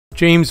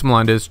James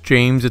Melendez,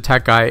 James, a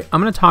tech guy.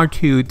 I'm going to talk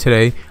to you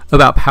today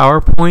about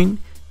PowerPoint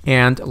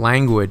and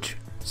language.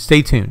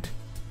 Stay tuned.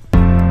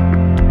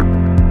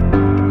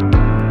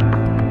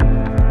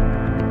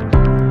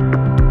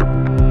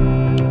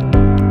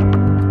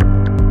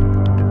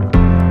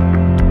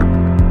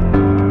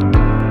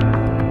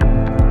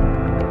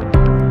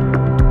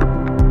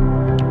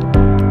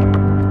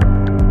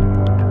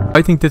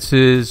 I think this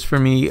is, for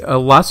me, a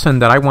lesson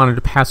that I wanted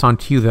to pass on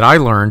to you that I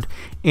learned,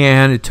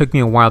 and it took me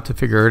a while to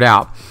figure it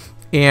out.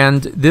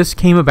 And this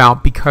came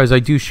about because I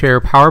do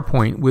share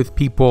PowerPoint with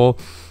people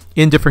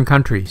in different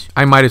countries.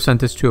 I might have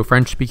sent this to a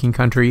French-speaking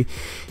country.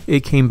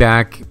 It came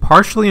back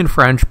partially in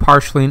French,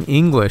 partially in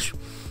English.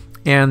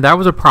 And that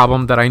was a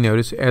problem that I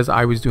noticed as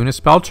I was doing a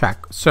spell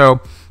check. So,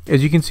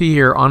 as you can see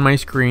here on my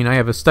screen, I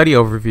have a study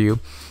overview.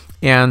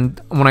 And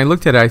when I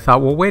looked at it, I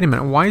thought, well, wait a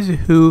minute, why is the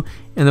who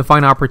in the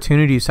find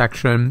opportunity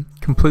section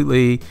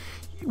completely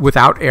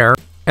without error?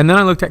 And then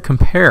I looked at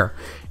compare.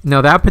 Now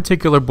that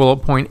particular bullet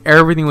point,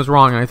 everything was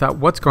wrong, and I thought,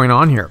 what's going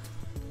on here?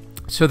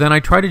 So then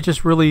I tried to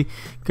just really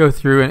go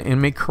through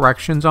and make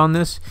corrections on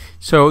this.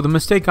 So the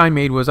mistake I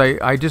made was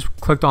I just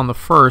clicked on the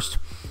first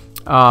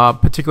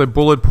particular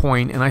bullet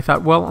point, and I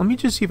thought, well, let me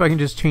just see if I can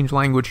just change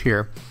language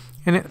here.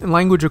 And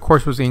language, of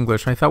course, was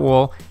English. I thought,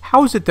 well,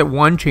 how is it that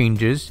one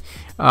changes,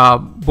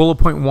 bullet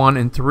point 1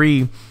 and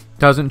 3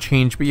 doesn't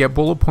change, but yet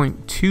bullet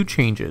point 2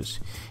 changes?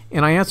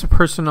 And I asked a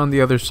person on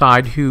the other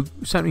side who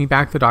sent me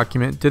back the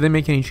document, did they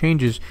make any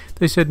changes?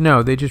 They said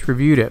no, they just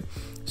reviewed it.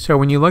 So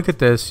when you look at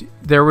this,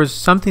 there was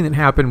something that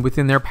happened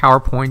within their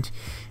PowerPoint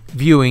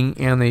viewing,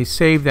 and they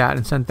saved that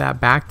and sent that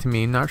back to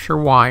me. Not sure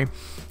why,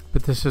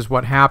 but this is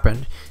what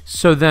happened.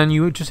 So then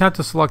you just have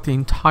to select the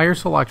entire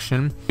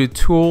selection, do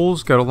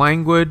tools, go to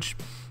language,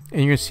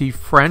 and you're going to see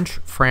French,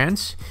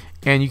 France,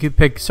 and you could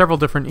pick several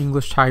different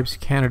English types,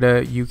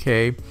 Canada,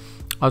 UK,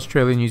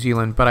 Australia, New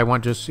Zealand, but I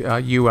want just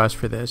US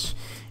for this.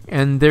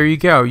 And there you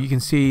go. You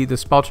can see the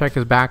spell check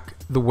is back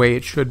the way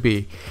it should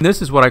be. And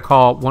this is what I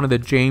call one of the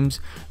James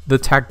the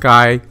Tech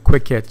Guy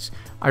quick hits.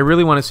 I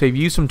really want to save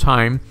you some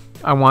time.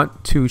 I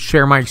want to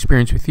share my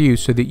experience with you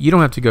so that you don't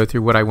have to go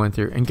through what I went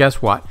through. And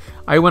guess what?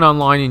 I went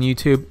online in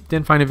YouTube,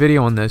 didn't find a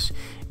video on this,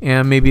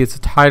 and maybe it's a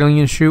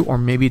titling issue or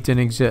maybe it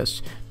didn't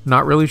exist.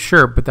 Not really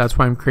sure, but that's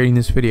why I'm creating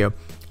this video.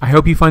 I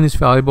hope you find this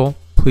valuable.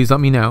 Please let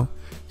me know.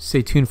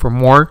 Stay tuned for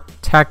more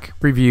tech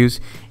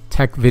reviews,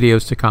 tech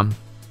videos to come.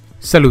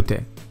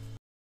 Salute!